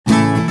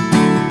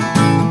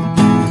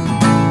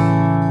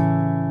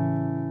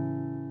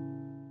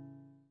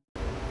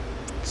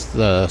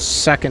the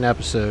second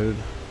episode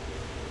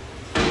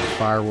of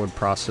Firewood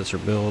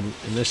processor build.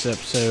 In this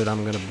episode,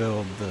 I'm going to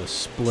build the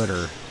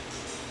splitter,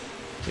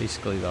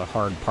 basically the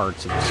hard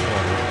parts of the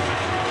splitter.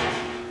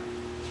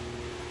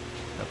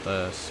 Got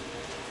the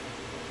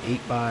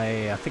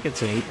 8x, I think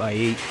it's an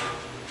 8x8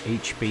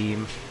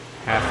 H-beam,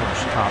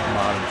 half-inch top and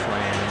bottom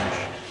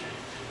flange.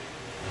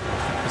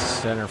 I think the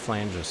center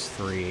flange is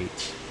 3/8.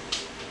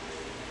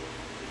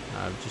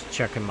 Just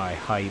checking my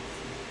height.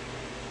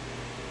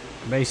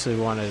 I basically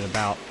want it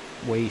about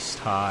waist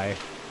high,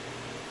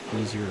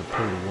 easier to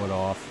pull the wood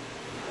off.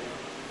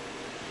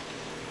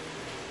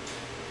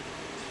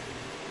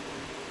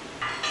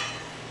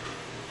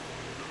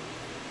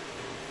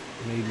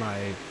 Made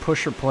my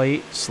pusher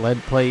plate, sled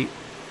plate,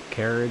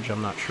 carriage,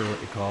 I'm not sure what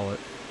you call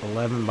it,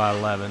 11 by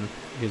 11.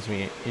 Gives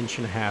me an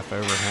 1.5 inch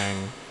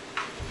overhang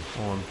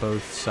on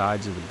both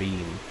sides of the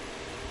beam.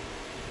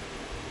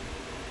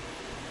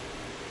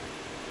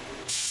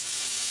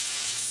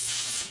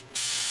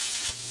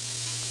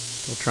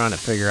 Still trying to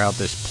figure out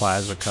this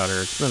plasma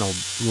cutter. It's been a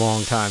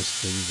long time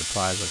since I used a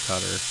plasma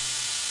cutter,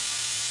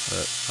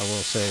 but I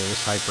will say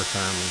this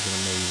Hypertherm is an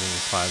amazing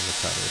plasma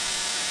cutter.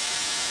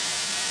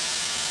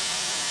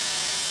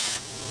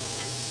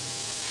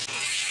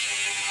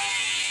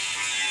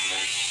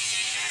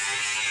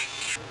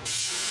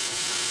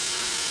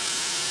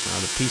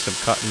 Now the piece I'm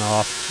cutting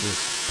off, this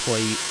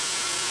plate,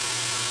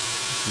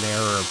 this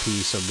narrower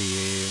piece will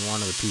be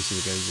one of the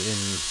pieces that goes in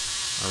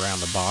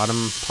around the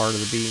bottom part of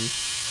the beam.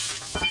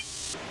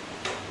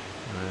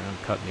 I'm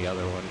cutting the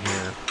other one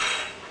here.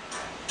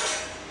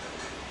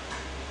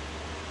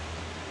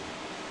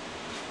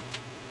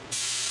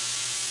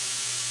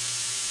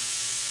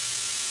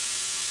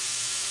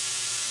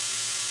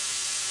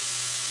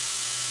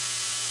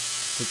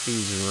 I think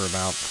these are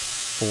about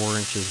 4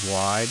 inches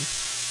wide.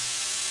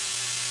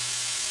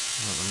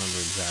 I don't remember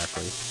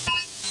exactly.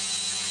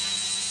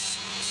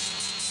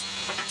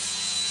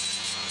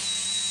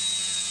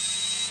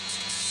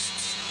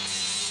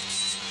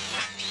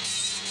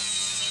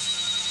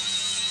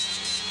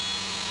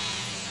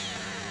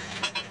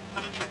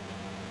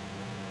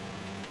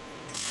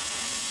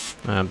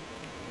 I'm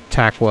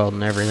tack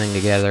welding everything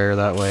together,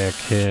 that way I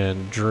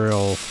can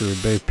drill through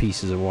both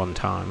pieces at one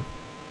time.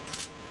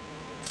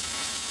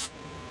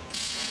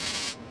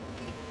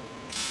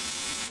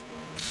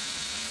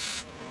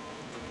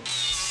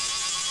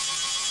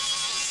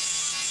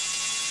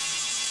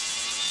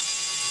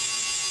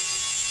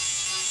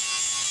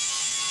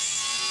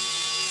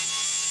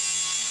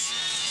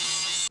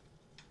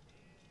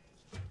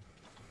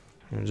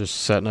 I'm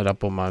just setting it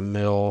up on my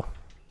mill.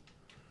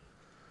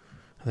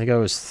 I think I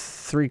was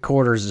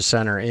 3/4 the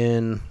center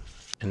in,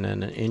 and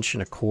then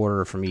 1.25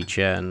 inches from each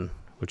end,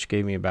 which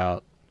gave me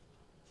about,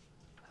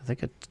 I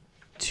think,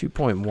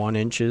 2.1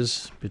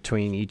 inches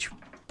between each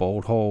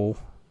bolt hole.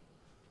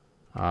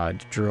 I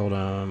drilled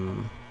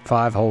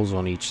 5 holes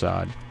on each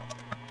side.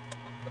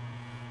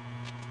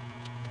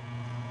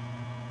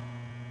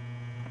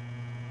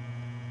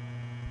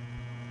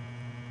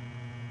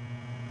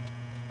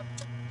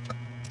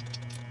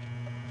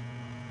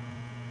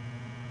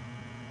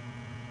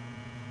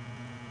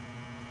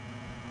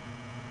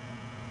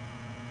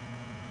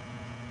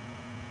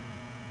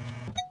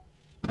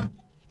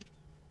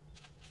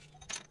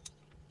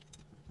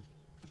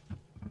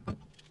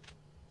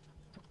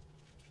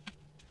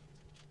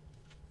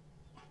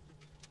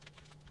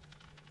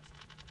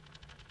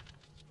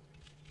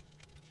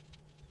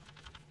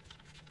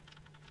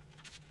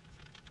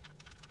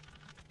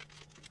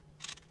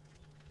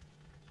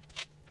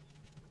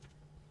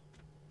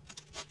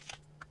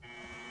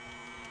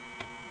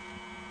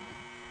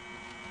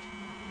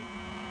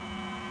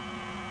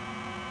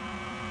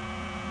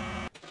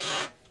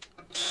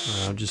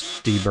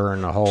 Just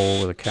deburring the hole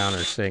with a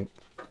countersink.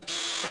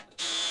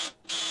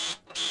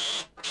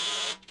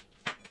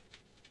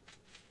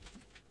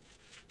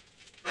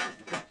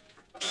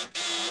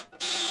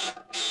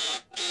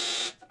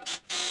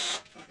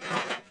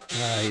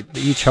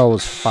 Each hole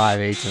is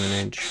 5/8 of an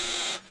inch.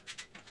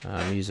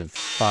 I'm using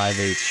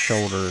 5/8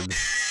 shouldered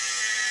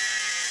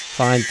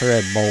fine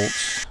thread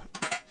bolts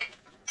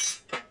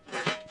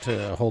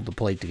to hold the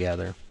plate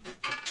together.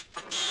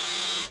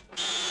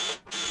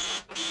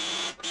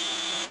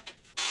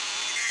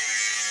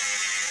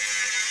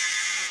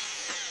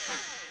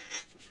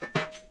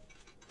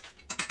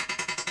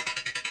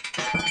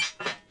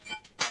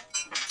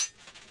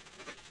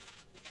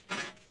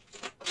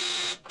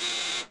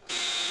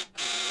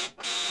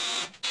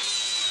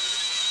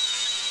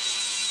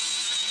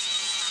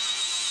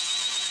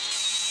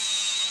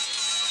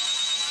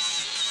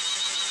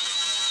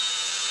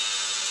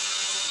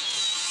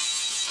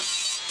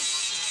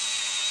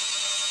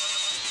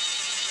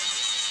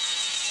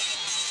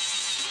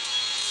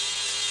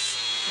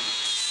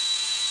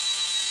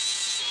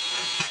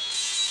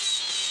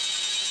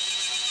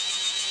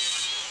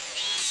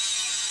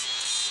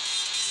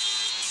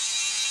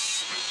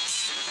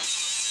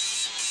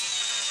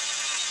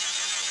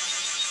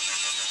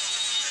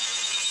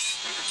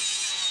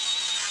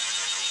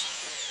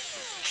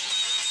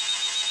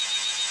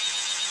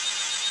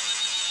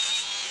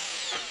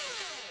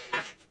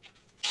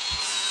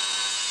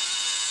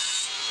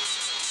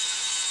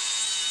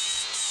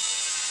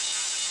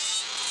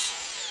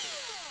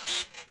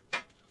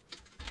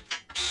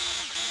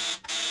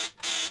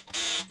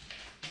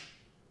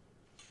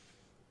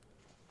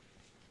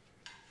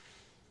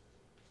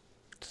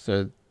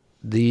 So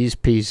these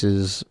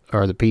pieces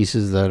are the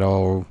pieces that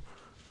I'll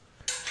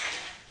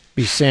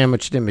be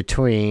sandwiched in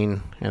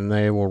between, and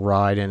they will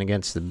ride in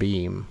against the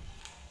beam.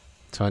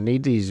 So I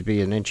need these to be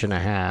 1.5 inches.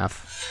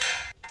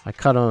 I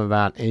cut them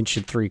about 1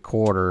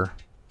 3/4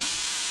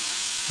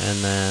 inches,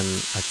 and then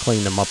I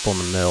cleaned them up on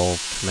the mill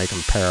to make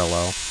them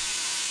parallel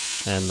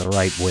and the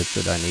right width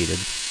that I needed.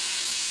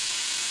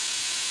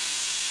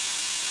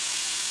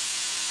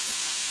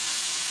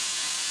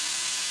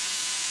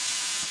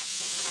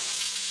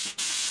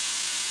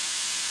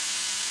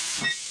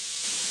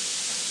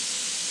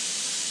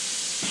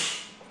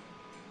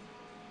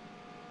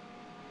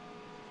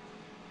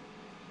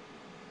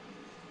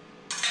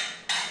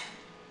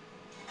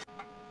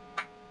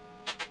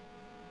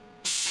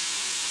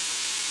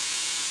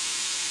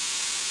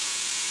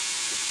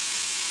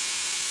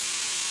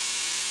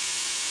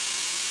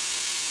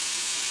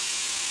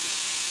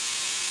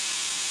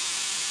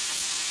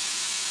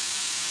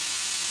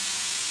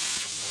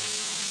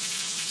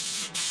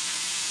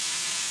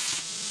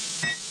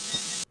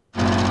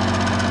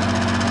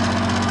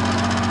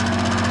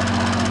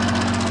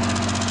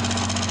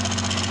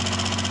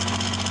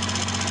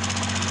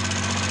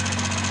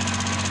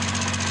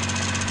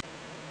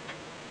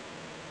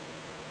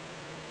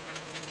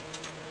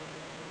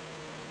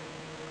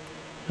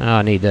 Now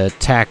I need to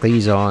tack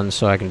these on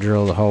so I can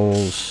drill the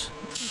holes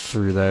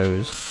through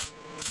those.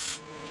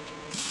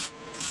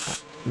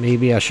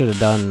 Maybe I should have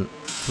done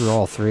through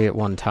all 3 at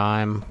one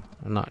time.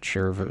 I'm not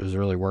sure if it was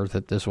really worth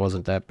it. This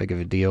wasn't that big of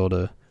a deal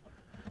to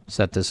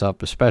set this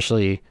up,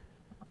 especially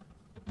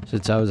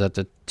since I was at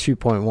the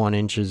 2.1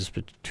 inches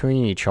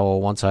between each hole.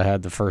 Once I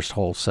had the first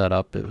hole set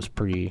up, it was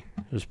pretty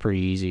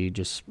easy.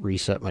 Just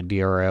reset my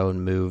DRO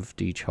and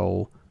moved each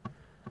hole.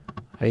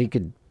 You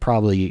could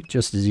probably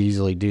just as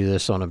easily do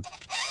this on a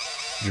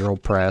drill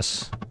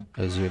press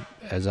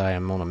as I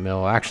am on a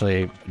mill.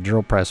 Actually, a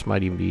drill press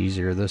might even be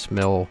easier. This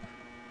mill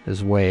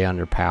is way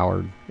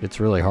underpowered. It's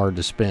really hard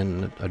to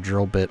spin a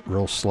drill bit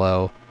real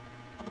slow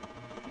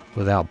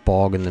without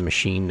bogging the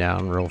machine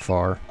down real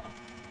far.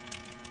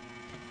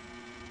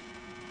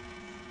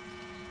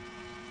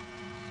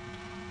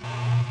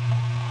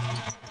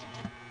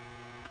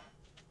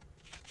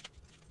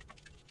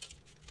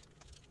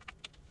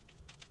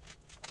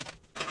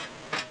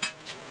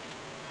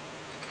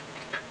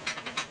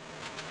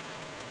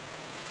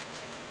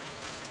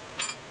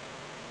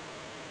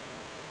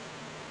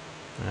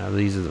 Now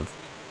these are the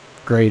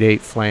grade 8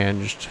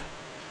 flanged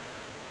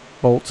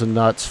bolts and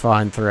nuts,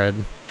 fine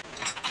thread.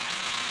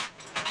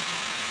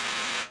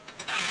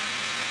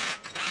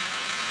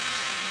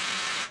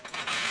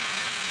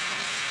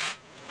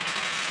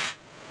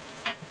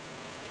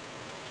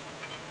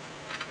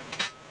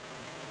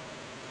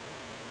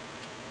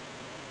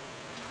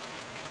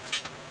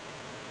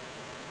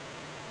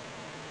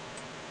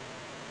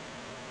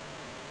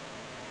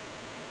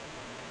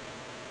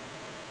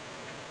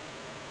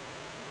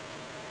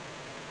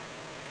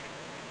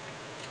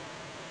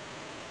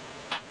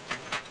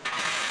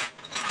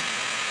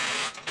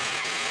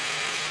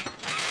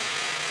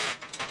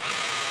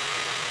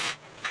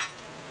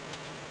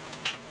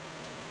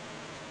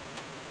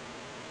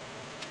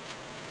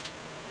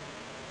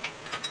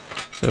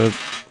 So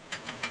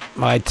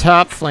my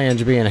top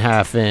flange being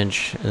 1/2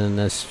 inch and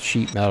this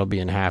sheet metal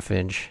being 1/2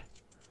 inch,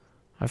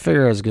 I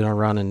figure I was going to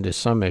run into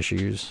some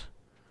issues.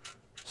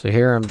 So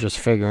here I'm just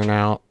figuring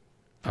out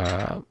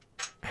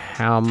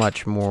how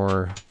much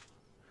more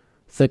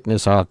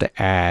thickness I'll have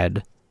to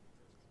add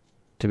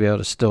to be able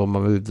to still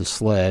move the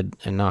sled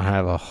and not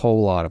have a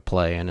whole lot of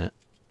play in it.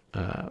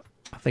 I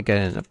think I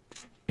ended up,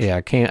 yeah,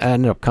 I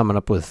ended up coming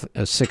up with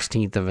a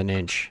 1/16 of an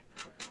inch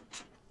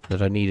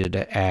that I needed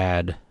to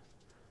add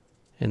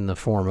in the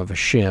form of a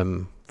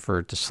shim for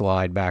it to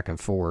slide back and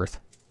forth.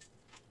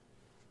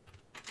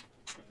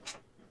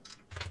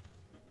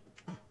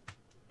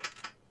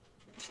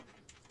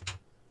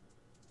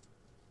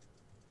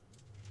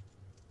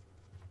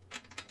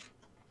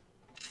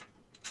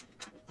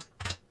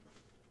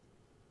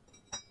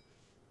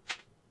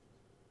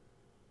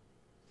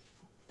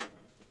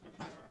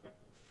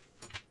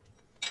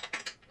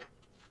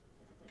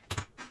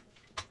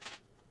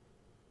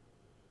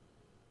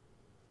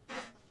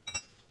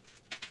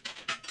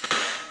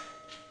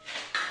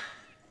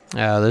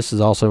 This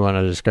is also when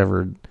I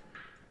discovered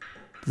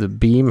the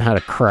beam had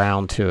a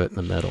crown to it in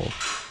the middle.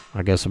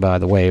 I guess by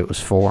the way it was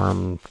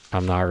formed,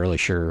 I'm not really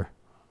sure.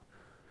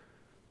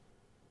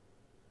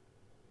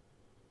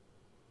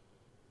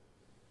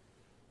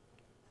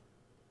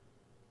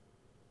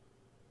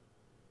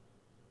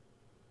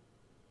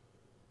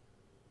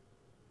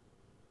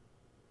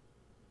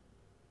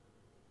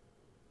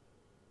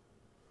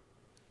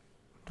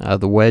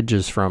 The wedge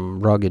is from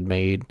Rugged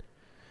Made.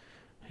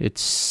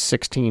 It's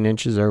 16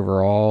 inches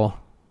overall,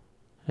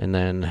 and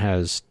then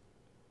has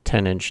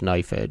 10-inch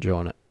knife edge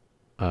on it,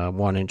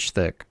 1 inch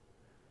thick.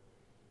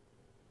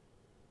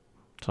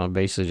 So I'm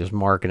basically just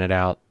marking it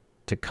out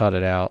to cut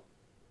it out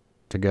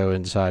to go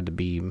inside the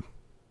beam.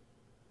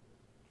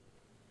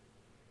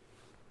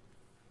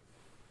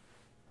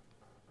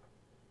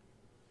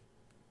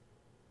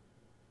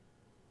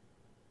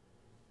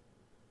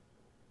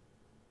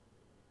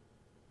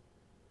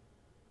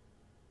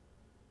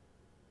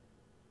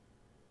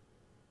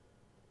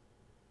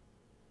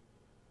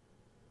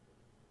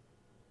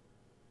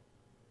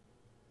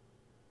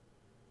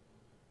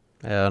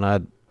 And I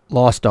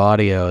lost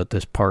audio at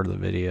this part of the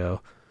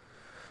video.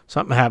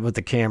 Something happened with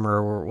the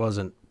camera where it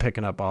wasn't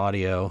picking up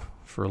audio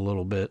for a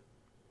little bit.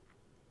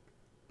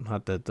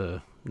 Not that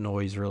the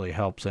noise really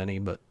helps any,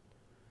 but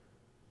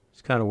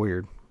it's kind of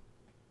weird.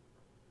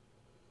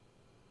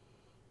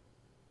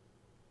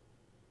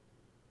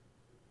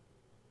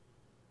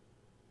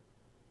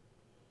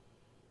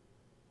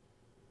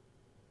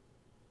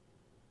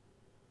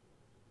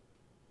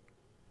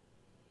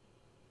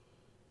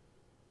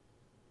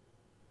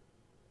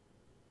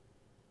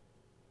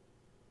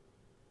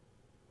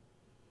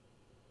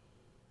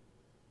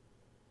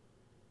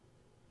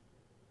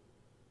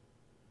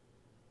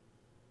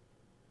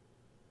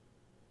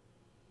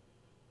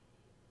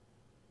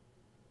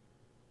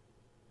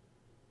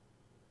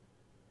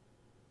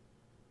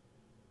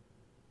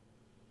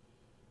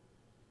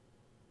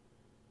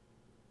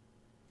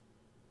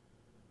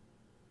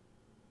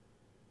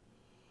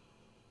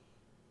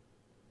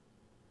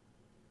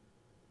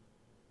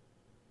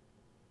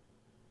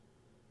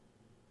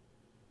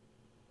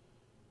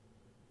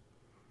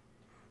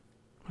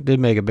 I did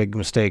make a big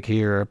mistake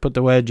here. I put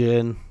the wedge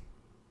in,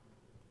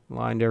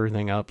 lined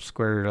everything up,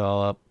 squared it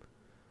all up.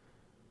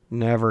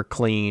 Never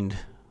cleaned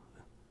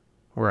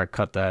where I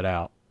cut that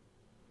out.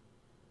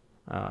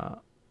 I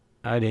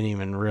didn't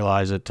even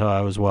realize it till I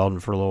was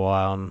welding for a little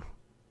while and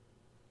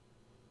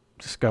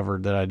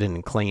discovered that I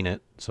didn't clean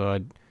it. So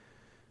I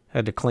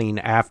had to clean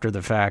after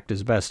the fact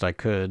as best I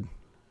could.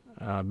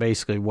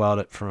 Basically weld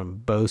it from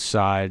both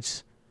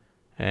sides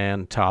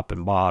and top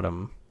and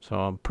bottom. So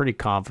I'm pretty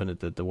confident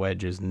that the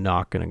wedge is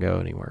not going to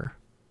go anywhere.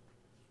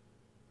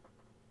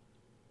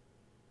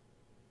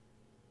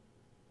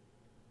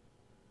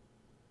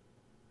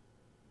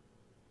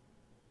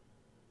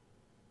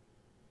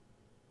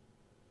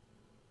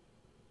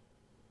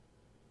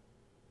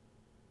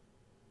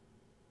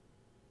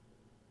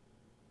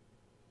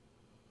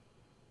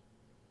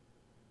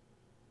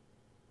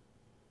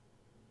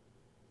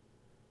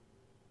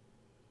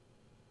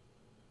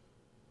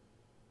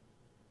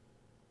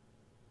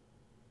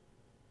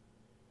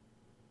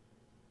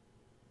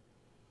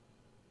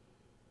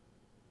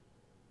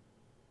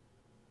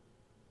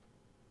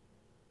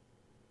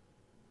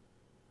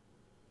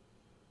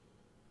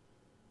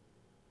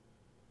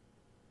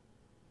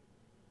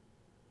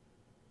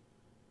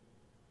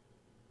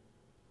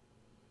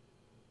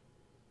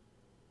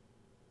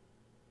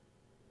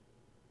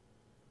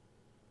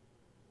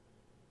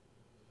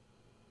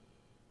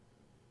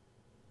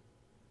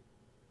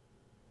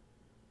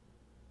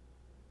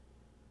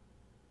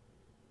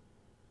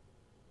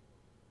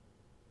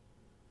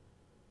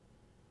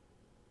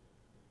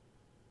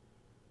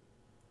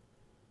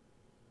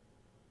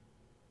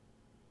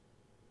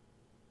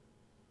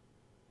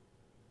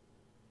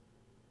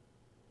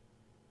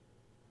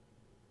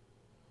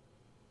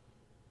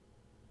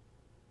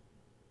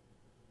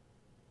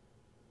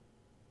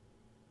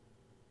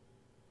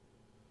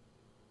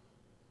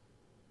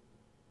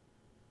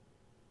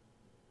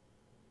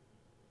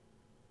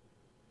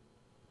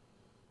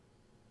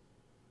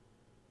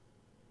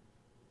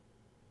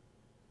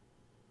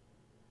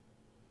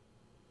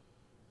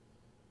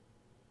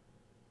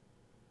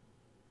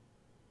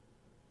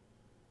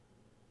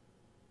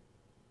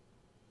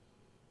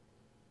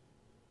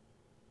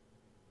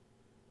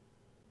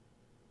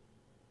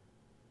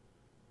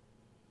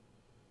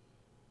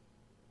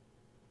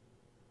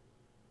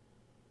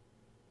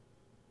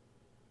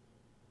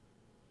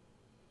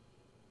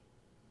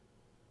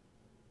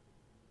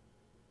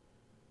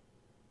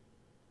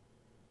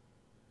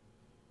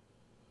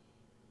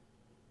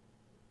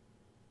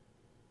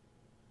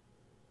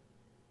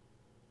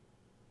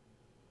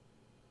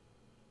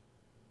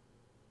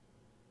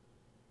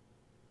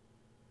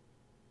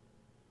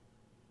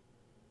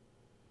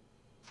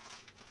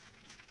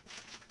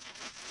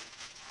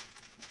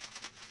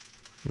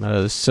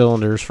 The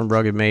cylinder's from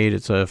Rugged Made.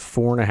 It's a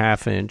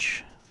 4.5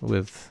 inch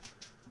with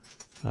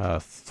a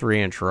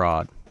 3-inch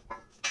rod,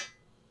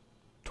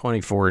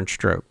 24-inch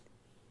stroke.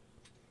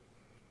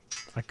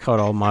 I cut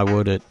all my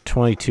wood at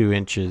 22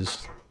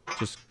 inches.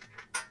 Just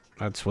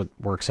that's what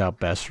works out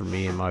best for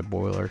me and my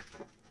boiler.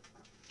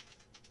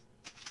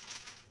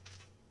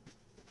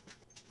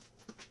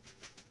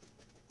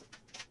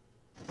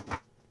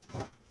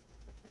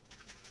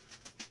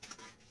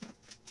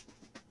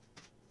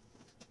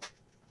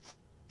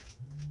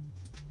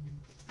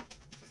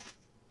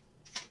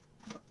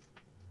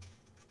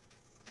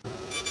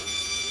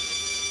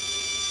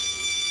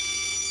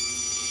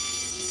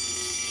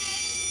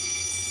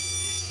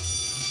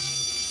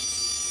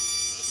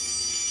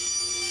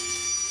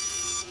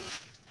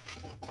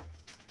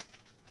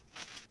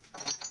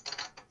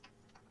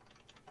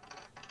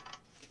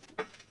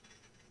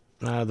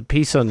 The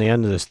piece on the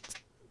end of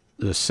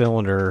the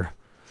cylinder,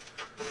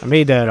 I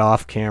made that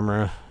off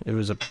camera. It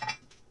was a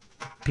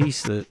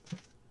piece that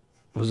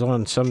was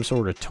on some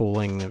sort of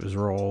tooling that was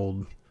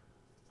rolled.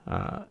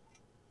 I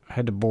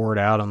had to bore it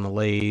out on the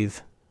lathe.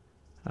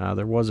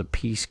 There was a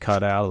piece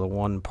cut out of the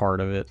one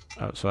part of it,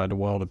 so I had to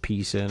weld a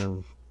piece in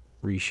and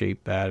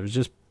reshape that. It was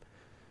just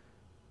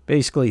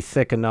basically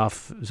thick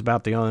enough. It's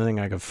about the only thing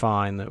I could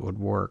find that would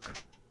work.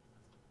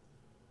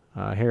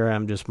 Here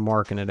I'm just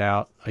marking it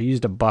out. I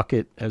used a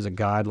bucket as a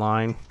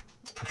guideline.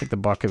 I think the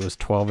bucket was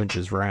 12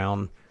 inches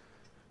round.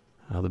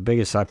 The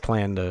biggest I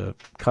plan to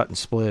cut and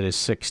split is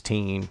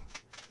 16.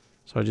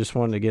 So I just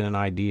wanted to get an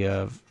idea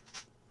of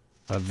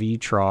a V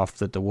trough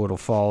that the wood will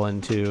fall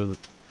into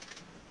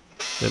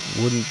that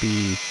wouldn't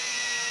be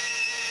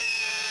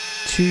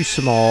too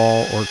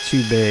small or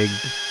too big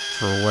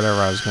for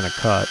whatever I was going to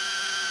cut.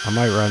 I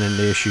might run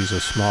into issues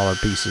with smaller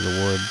pieces of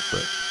wood,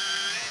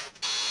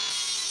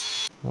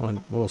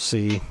 but we'll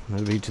see.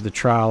 It'll be to the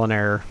trial and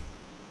error.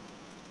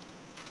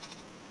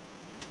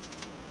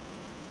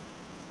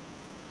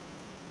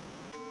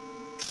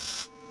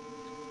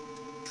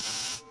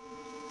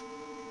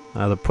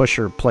 The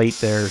pusher plate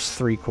there is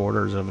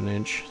 3/4 of an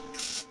inch.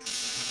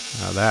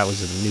 That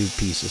was a new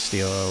piece of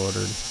steel I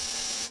ordered.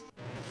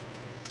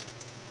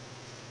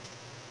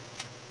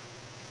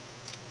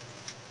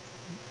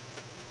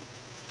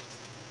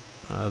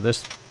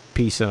 This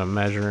piece that I'm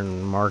measuring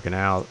and marking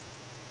out,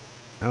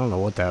 I don't know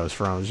what that was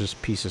from. It was just a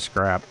piece of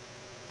scrap.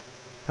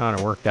 Kind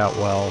of worked out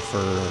well for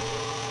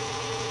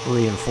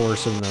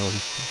reinforcing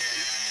the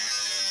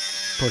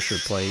pusher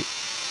plate.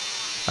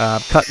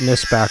 I'm cutting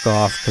this back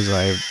off because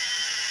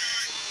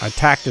I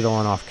tacked it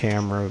on off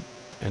camera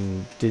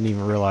and didn't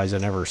even realize I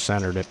never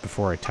centered it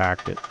before I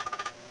tacked it.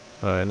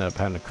 So I ended up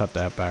having to cut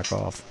that back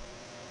off.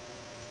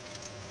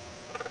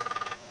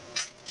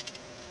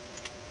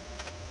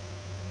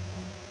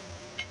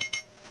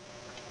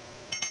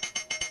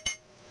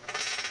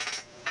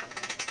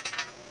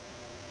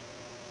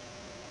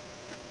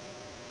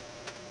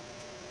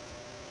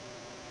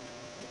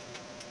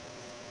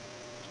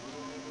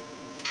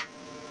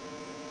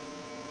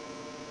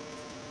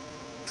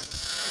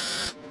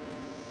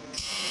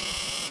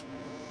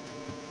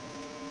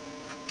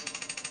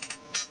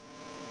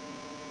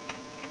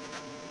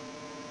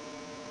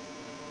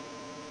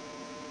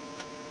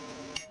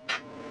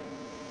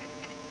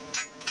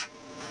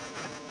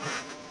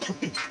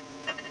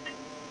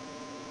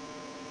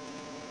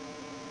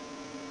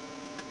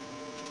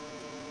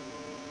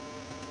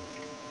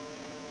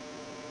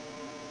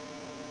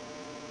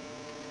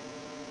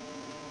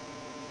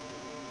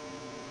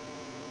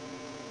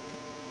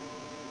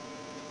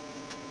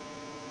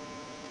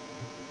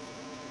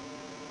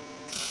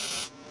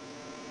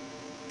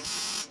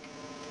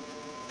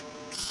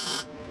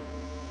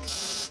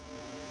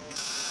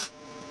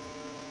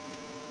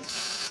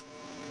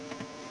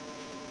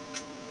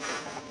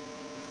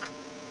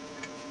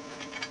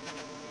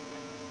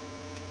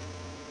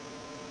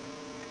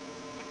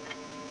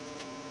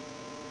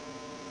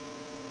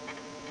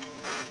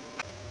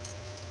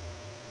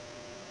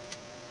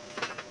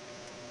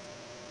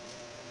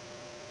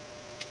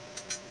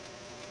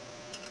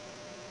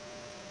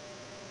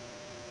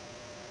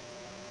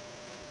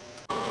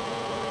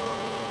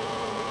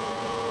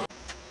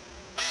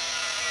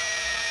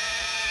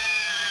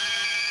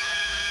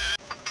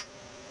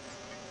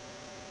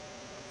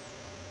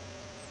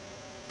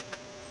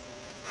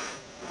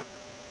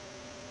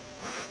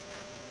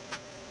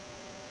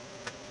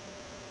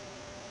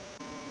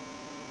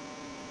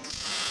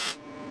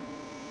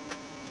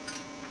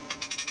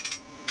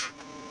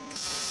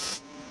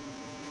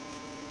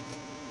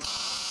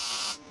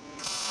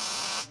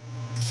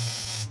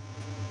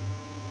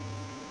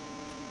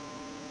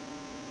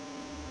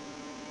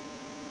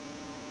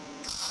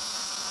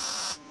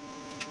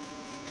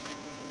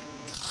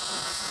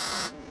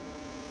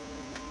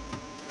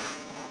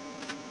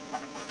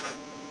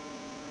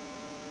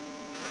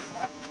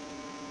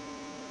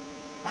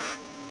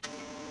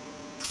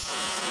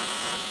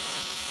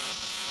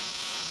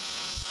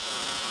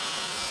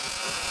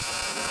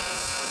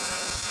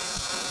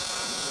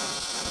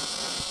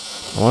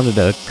 I wanted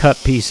to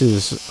cut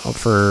pieces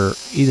for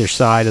either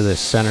side of this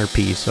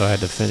centerpiece, so I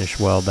had to finish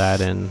weld that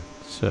in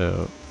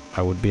so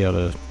I would be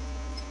able to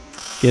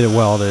get it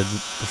welded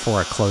before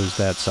I close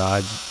that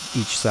side,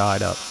 each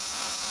side up.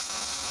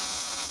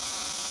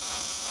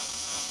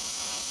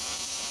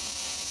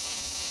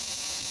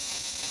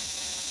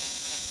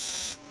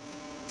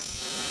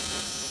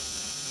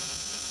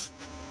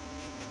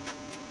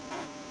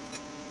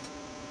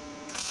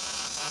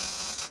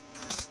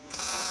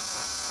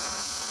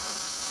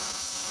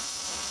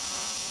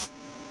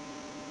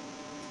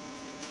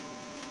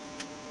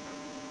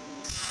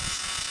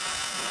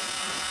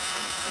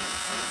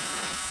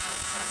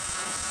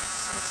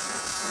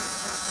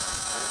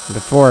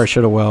 Before I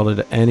should have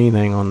welded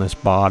anything on this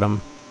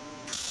bottom,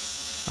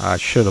 I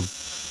should have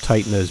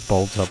tightened those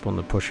bolts up on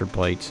the pusher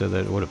plate so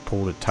that it would have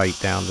pulled it tight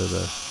down to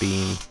the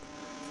beam.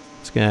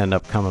 It's going to end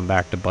up coming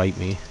back to bite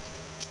me.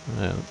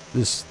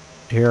 This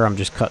here, I'm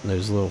just cutting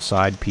those little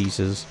side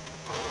pieces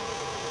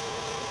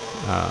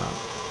on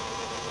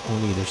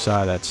either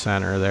side of that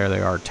center. There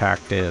they are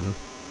tacked in.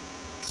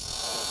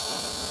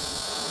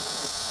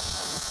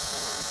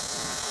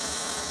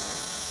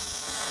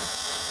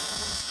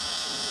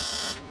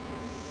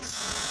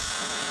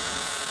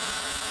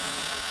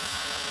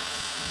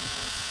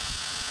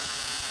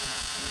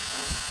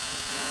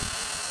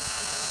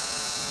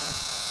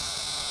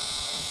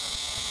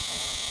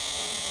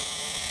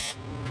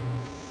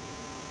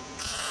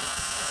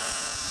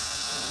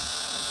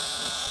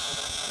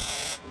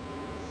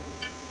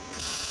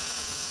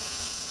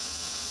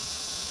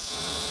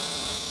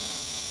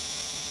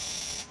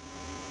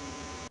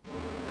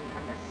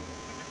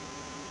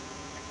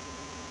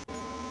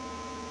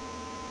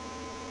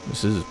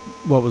 This is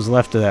what was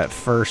left of that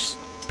first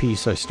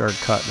piece I started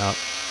cutting up.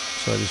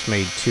 So I just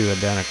made 2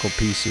 identical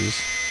pieces.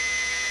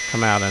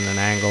 Come out at an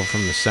angle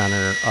from the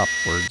center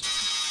upwards.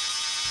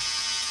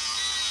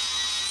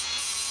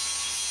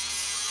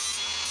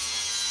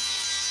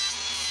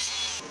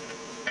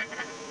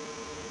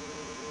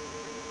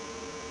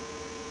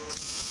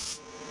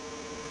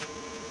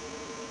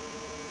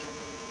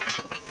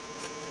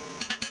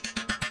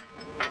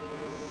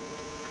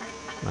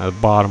 Now the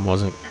bottom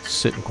wasn't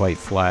sitting quite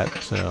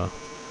flat, so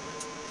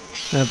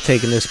I'm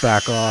taking this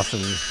back off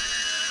and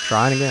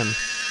trying again.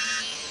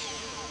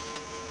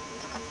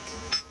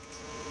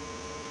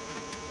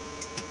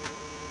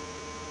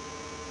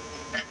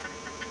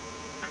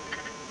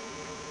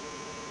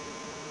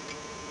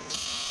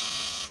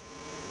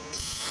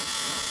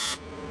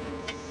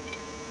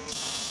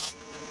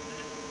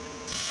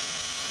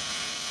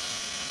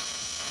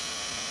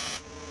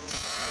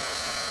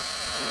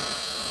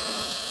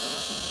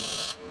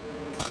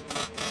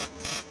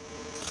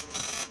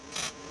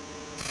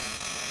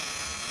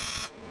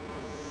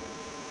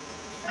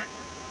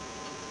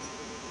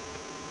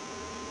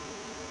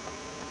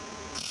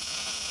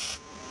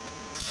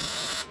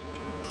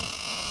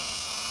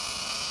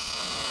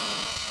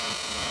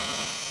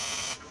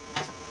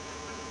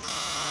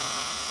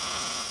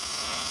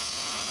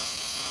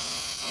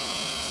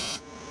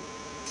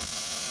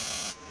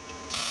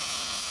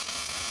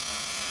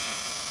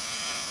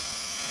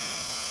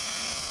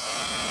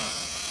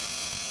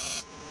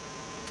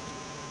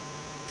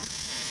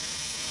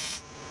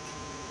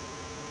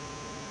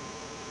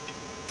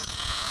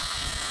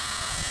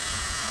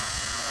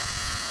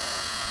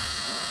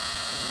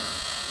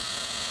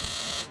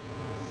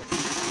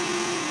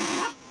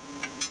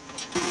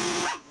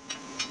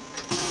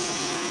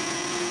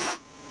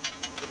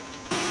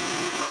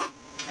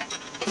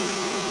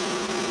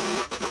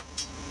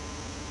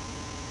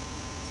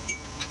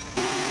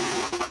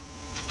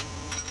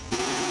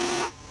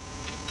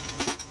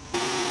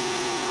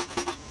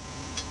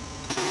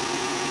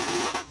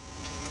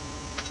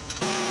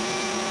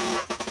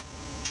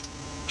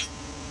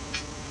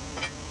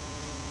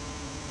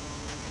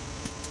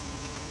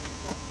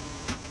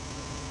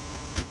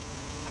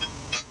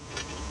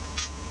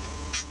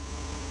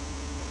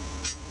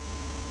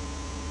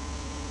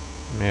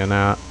 And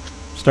I'm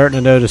starting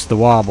to notice the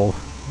wobble.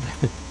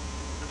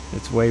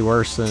 It's way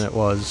worse than it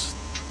was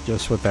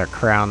just with that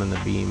crown and the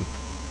beam.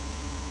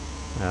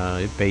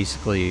 It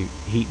basically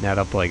heating that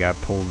up like I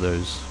pulled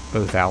those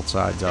both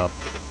outsides up.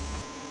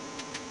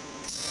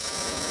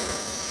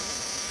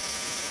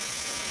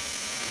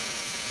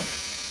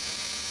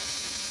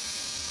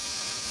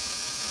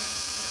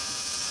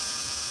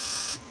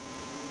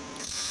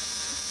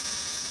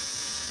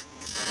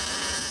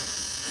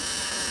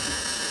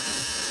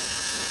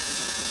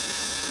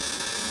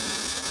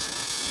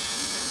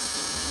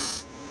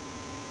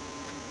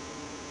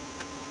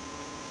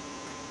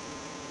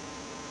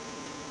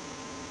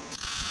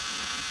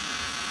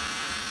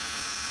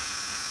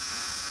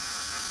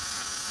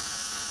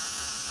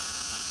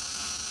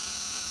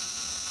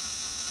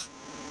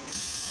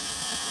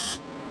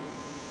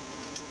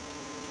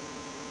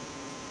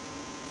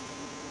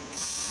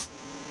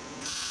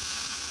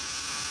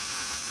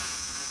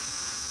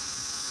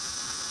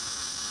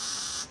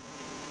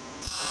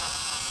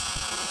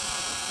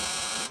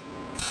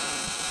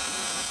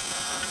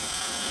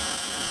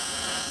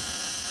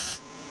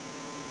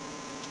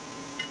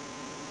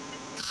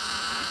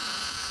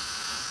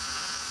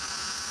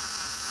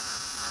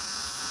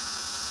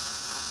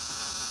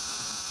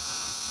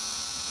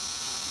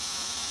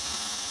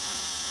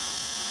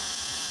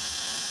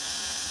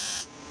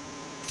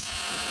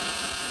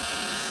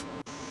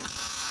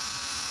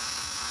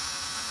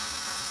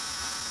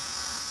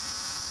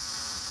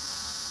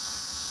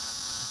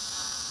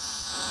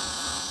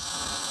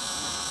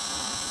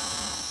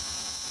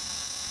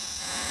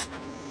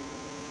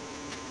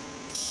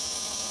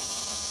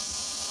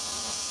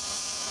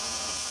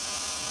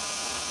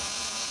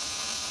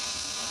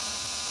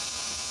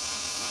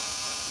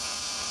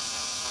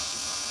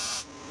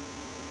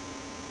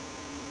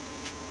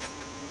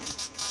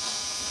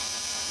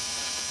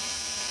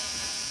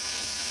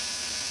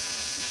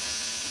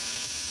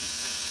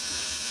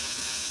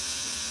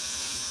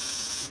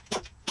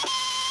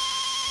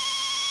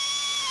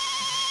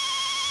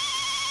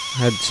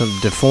 Had some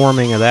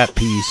deforming of that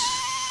piece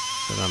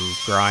that I'm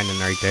grinding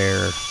right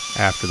there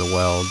after the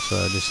weld, so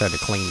I just had to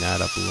clean that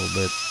up a little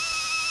bit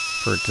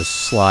for it to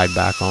slide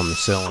back on the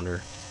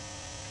cylinder.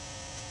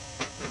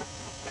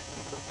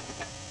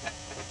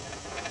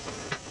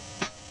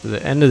 So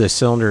the end of the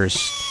cylinder is,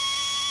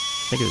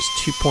 I think it was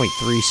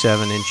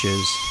 2.37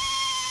 inches.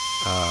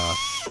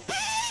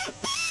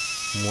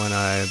 When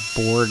I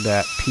bored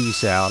that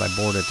piece out, I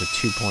bored it to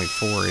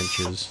 2.4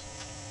 inches.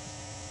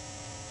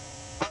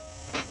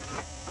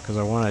 Because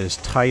I wanted as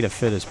tight a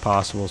fit as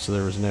possible so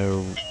there was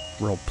no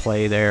real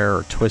play there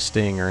or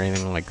twisting or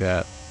anything like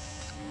that.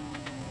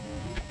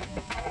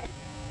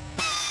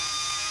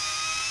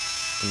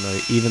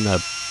 And even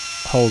the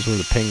holes where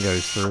the pin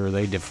goes through,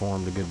 they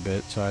deformed a good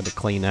bit, so I had to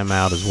clean them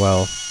out as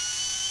well.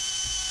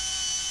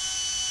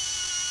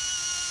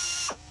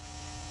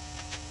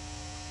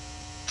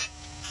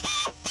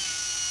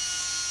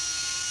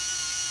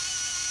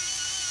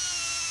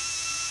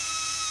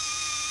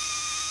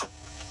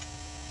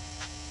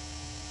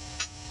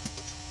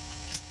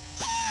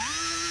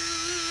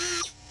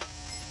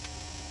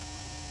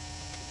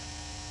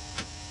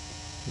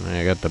 And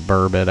I got the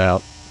burr bit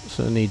out,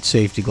 so I need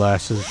safety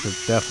glasses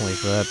definitely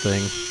for that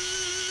thing.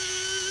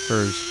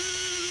 There's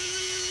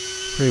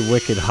pretty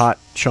wicked hot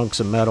chunks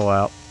of metal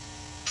out.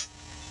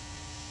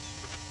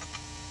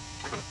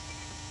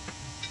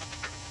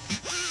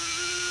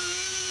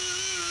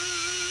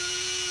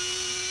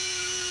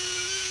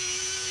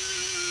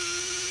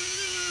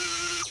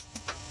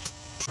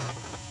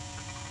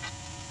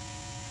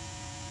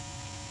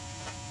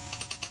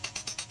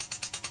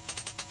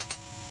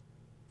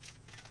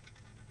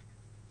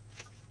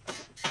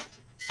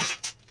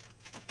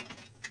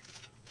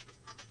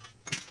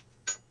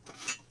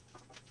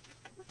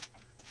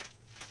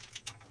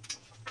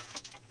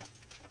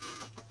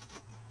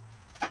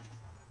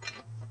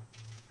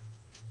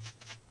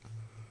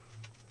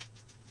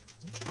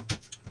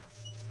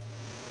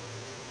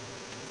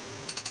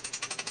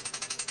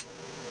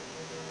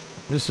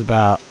 This is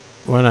about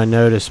when I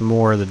notice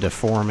more of the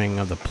deforming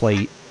of the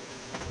plate.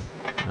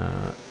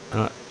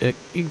 You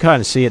can kind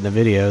of see it in the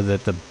video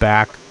that the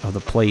back of the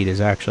plate is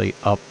actually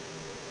up.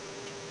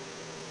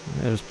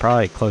 It was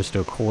probably close to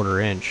a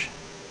 1/4 inch.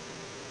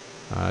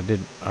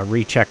 I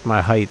rechecked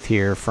my height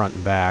here, front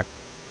and back,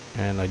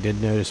 and I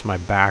did notice my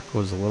back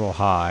was a little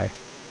high.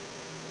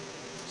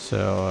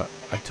 So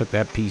I took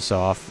that piece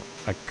off.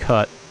 I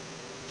cut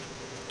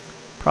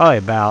probably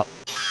about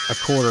a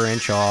 1/4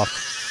 inch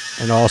off.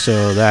 And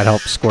also, that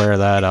helped square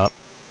that up.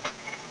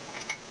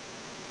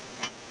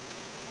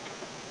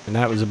 And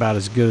that was about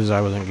as good as I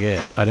was going to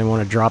get. I didn't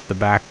want to drop the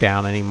back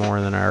down any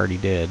more than I already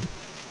did.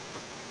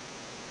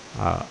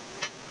 I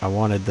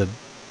wanted the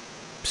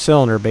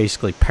cylinder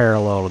basically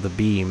parallel to the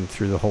beam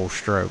through the whole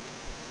stroke.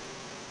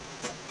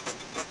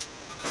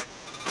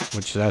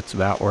 Which that's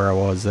about where I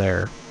was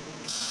there.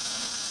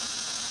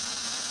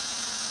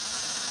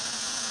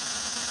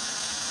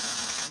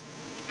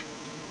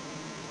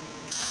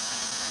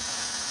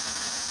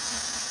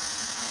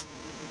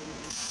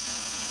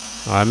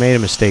 I made a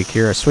mistake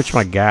here. I switched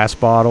my gas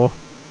bottle.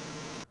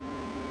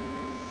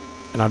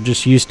 And I'm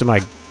just used to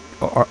my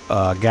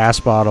gas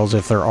bottles,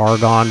 if they're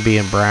argon,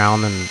 being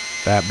brown. And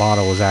that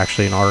bottle was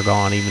actually an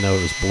argon, even though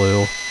it was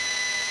blue.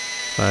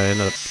 So I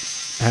ended up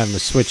having to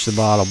switch the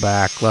bottle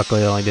back.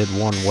 Luckily, I only did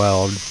one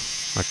weld.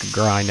 I could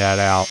grind that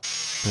out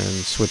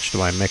and switch to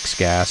my mixed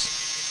gas.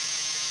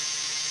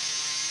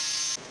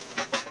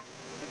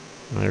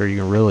 There you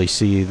can really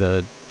see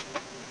the...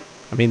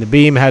 I mean, the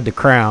beam had the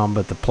crown,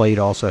 but the plate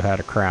also had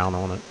a crown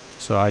on it.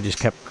 So I just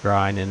kept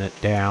grinding it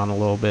down a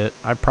little bit.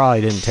 I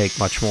probably didn't take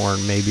much more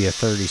than maybe a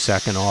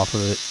 30-second off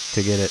of it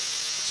to get it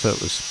so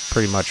it was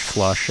pretty much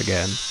flush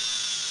again.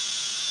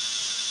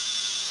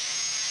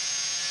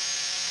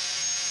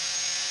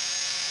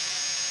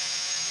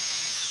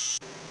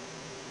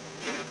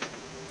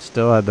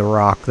 Still had the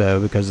rock,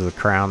 though, because of the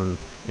crown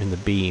in the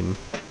beam.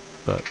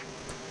 But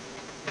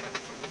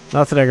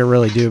nothing I could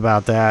really do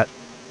about that.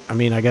 I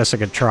mean, I guess I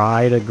could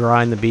try to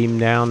grind the beam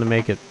down to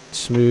make it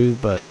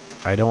smooth, but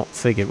I don't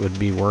think it would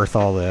be worth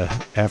all the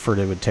effort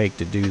it would take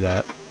to do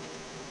that.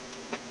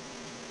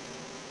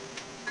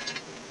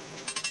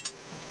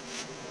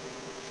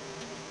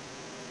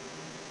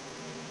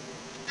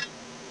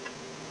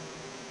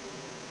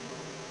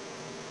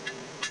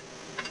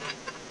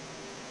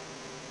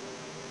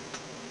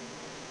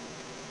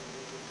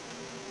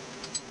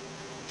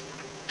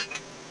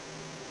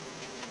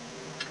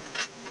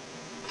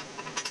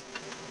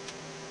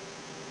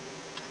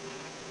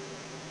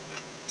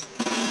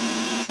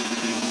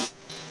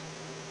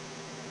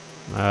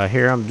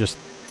 Here I'm just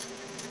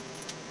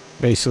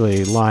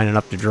basically lining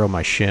up to drill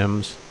my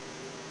shims.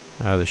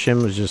 The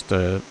shim was just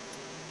it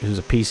was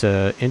a piece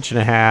of 1.5 inch,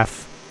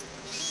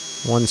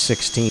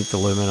 1/16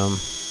 aluminum.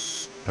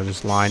 I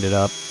just lined it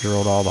up,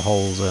 drilled all the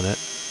holes in it.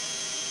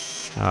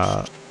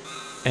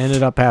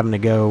 Ended up having to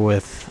go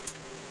with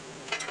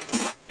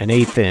an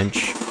 1/8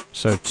 inch,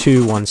 so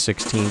 2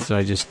 1/16.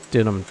 I just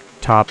did them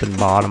top and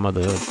bottom of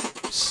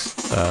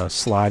the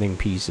sliding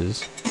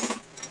pieces.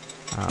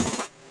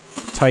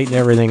 Tighten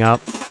everything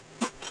up.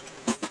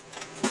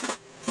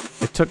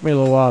 It took me a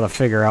little while to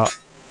figure out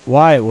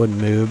why it wouldn't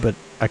move, but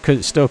I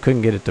still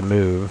couldn't get it to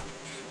move.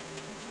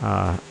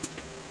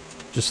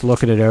 Just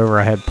looking it over,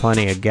 I had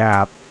plenty of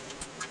gap,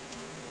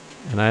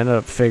 and I ended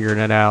up figuring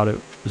it out. It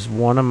was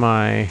one of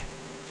my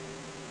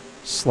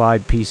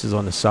slide pieces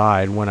on the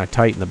side. When I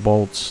tightened the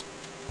bolts,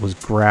 was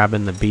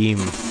grabbing the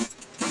beam.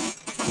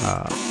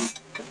 I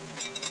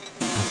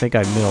think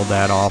I milled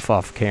that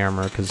off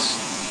camera because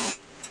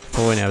at the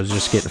point I was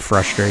just getting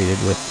frustrated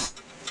with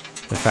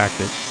the fact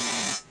that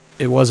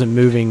it wasn't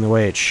moving the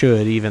way it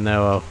should, even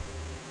though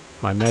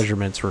my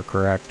measurements were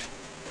correct.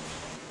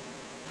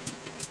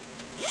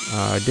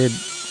 I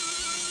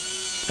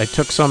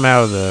took some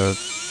out of the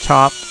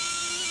top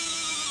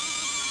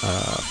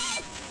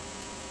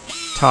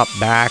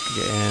back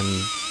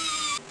and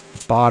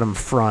bottom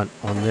front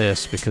on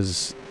this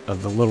because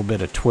of the little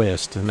bit of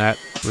twist, and that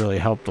really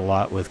helped a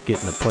lot with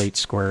getting the plate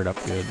squared up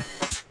good.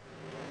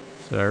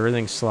 So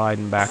everything's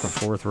sliding back and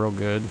forth real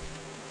good.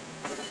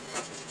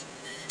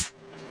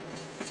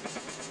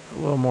 A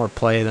little more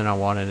play than I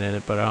wanted in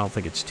it, but I don't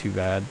think it's too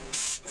bad.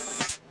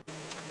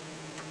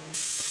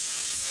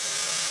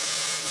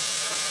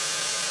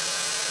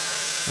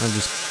 I'm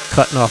just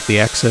cutting off the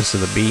excess of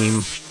the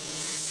beam.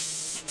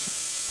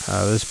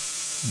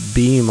 This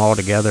beam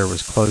altogether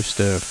was close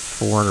to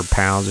 400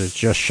 pounds. It was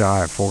just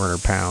shy of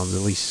 400 pounds,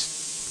 at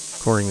least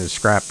according to the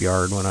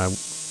scrapyard when I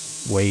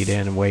weighed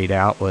in and weighed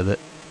out with it.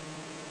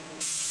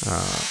 I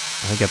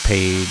think I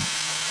paid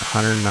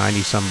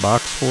 190 some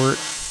bucks for it,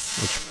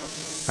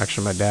 which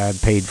actually my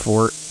dad paid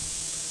for it.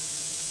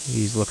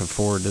 He's looking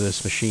forward to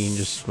this machine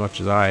just as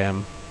much as I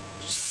am.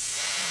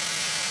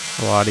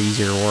 Just a lot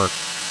easier work.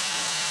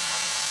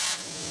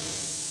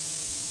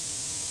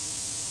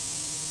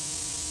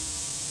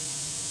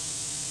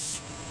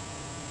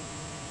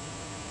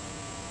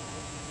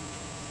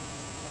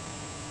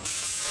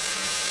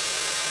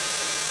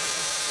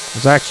 I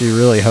was actually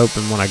really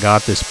hoping when I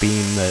got this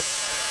beam that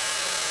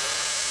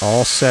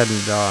all said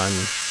and done,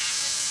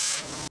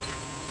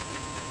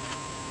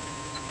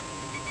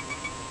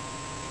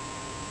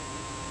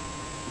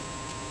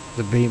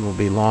 the beam will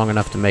be long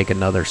enough to make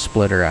another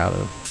splitter out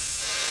of.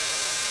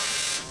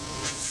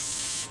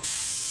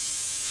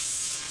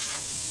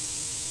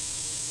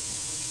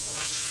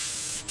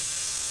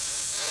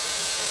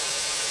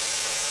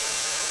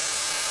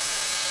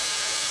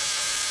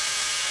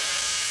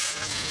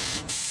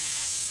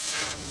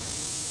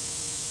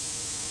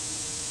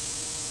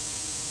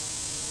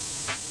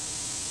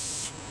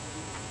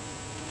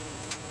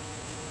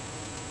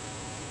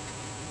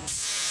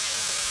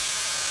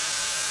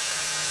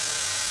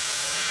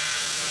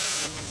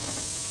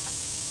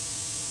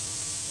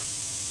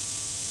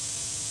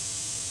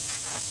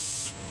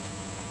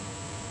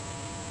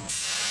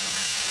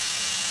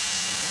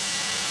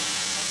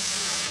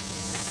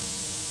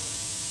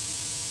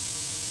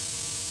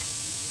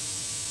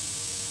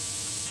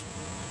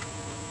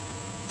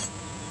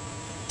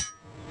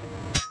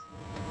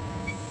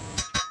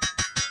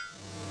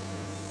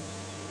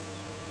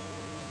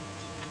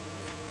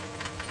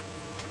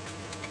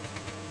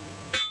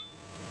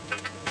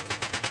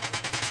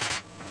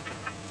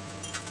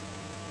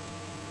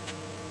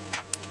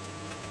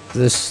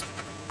 This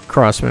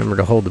cross member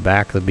to hold the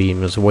back of the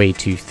beam is way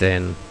too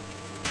thin,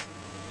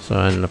 so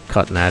I ended up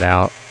cutting that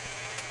out.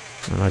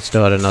 And I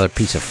still had another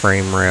piece of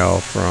frame rail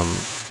from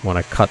when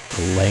I cut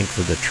the length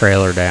of the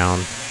trailer down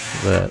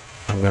that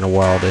I'm going to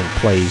weld in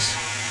place,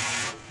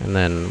 and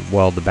then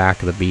weld the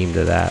back of the beam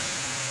to that.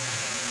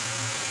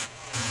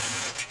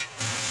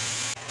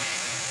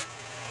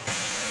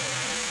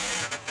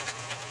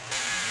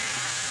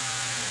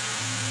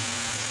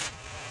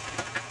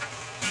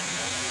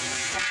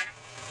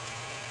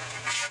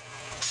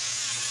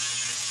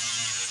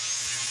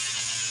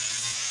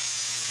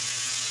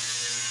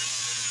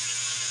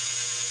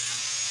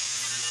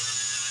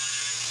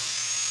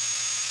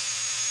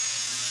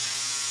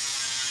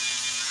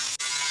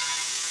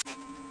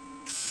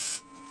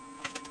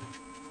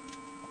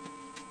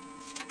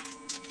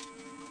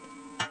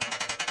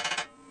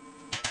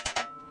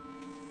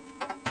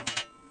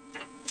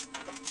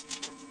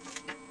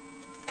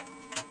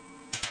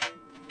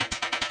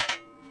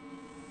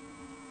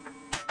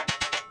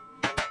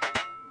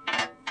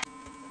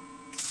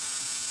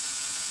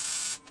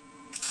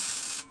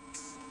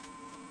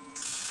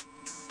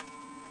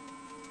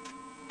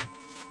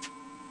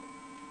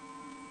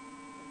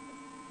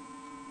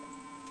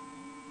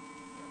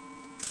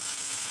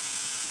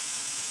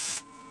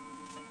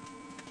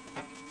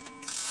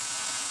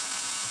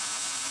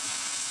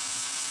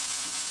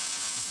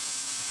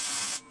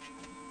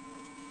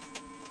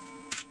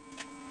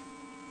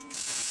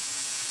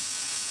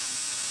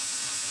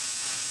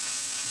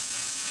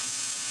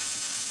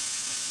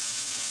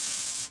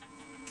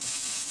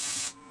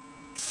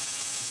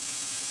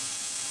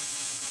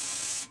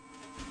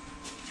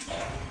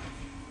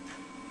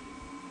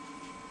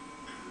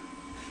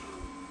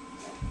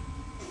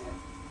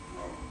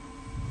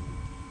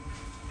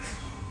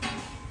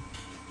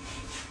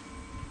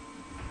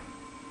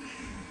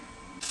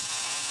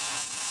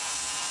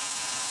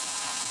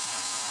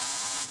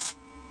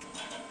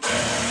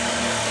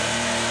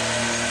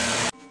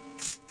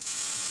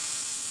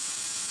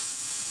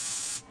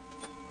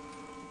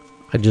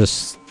 I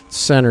just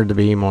centered the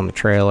beam on the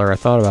trailer. I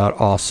thought about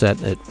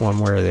offsetting it one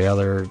way or the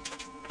other,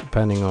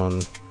 depending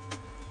on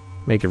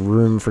making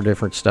room for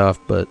different stuff,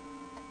 but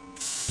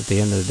at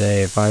the end of the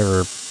day, if I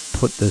ever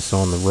put this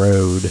on the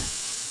road,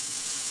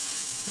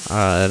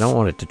 I don't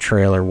want it to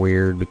trailer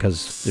weird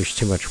because there's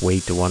too much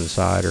weight to one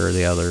side or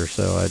the other,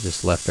 so I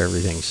just left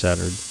everything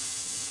centered.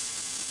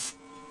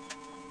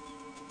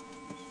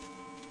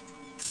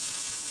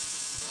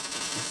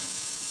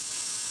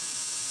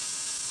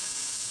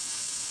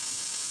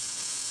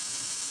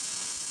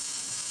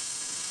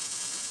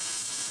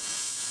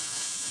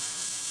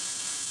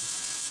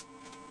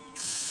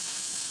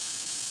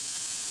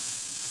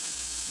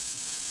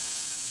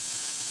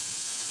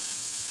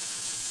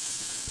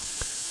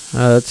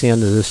 That's the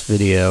end of this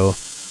video.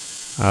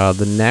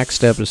 The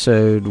next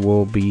episode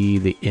will be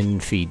the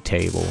infeed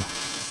table.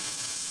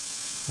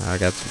 I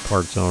got some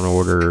parts on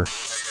order.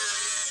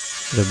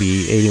 It'll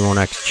be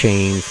 81X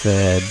chain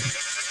fed.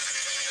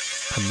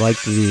 I'd like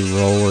to do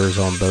rollers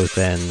on both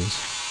ends.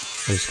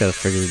 I just got to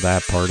figure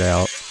that part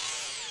out.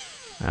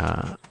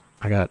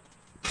 I got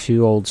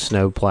 2 old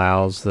snow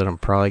plows that I'm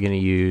probably going to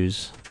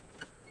use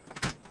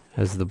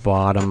as the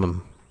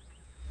bottom,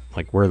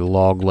 like where the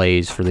log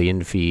lays for the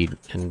infeed,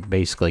 and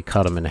basically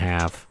cut them in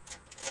half.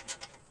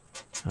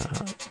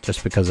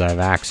 Just because I have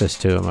access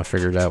to them, I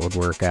figured that would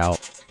work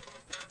out.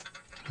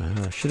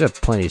 I should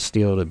have plenty of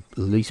steel to at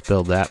least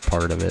build that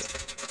part of it.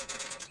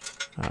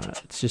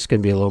 It's just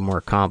going to be a little more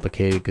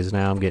complicated because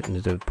now I'm getting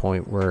to the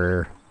point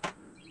where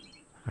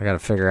I got to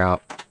figure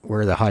out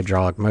where the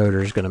hydraulic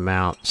motor is going to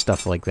mount,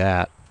 stuff like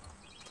that.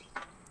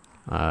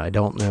 I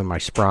don't know my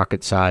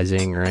sprocket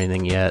sizing or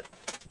anything yet,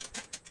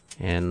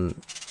 and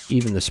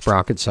even the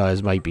sprocket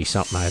size might be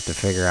something I have to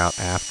figure out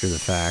after the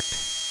fact,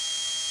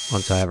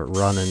 once I have it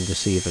running, to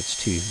see if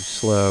it's too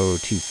slow,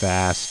 too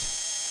fast.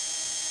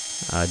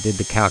 I did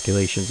the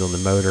calculations on the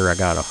motor I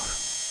got a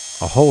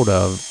hold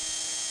of,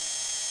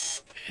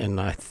 and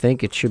I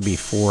think it should be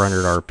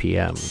 400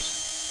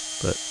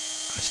 RPMs, but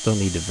I still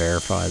need to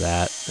verify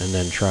that and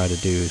then try to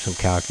do some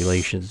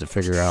calculations to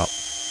figure out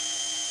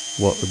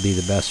what would be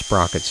the best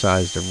sprocket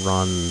size to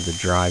run the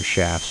drive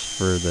shafts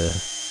for the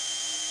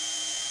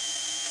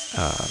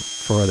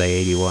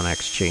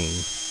 81X chain.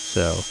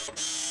 So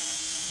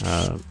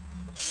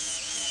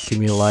give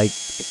me a like,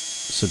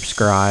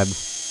 subscribe,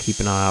 keep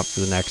an eye out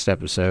for the next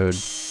episode.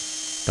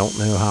 Don't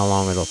know how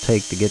long it'll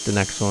take to get the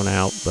next one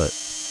out, but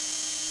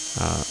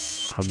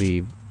I'll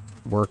be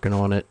working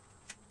on it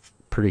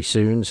pretty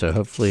soon, so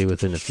hopefully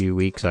within a few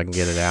weeks I can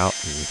get it out,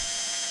 and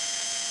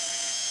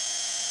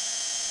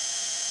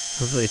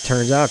hopefully it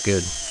turns out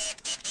good.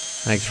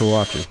 Thanks for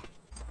watching.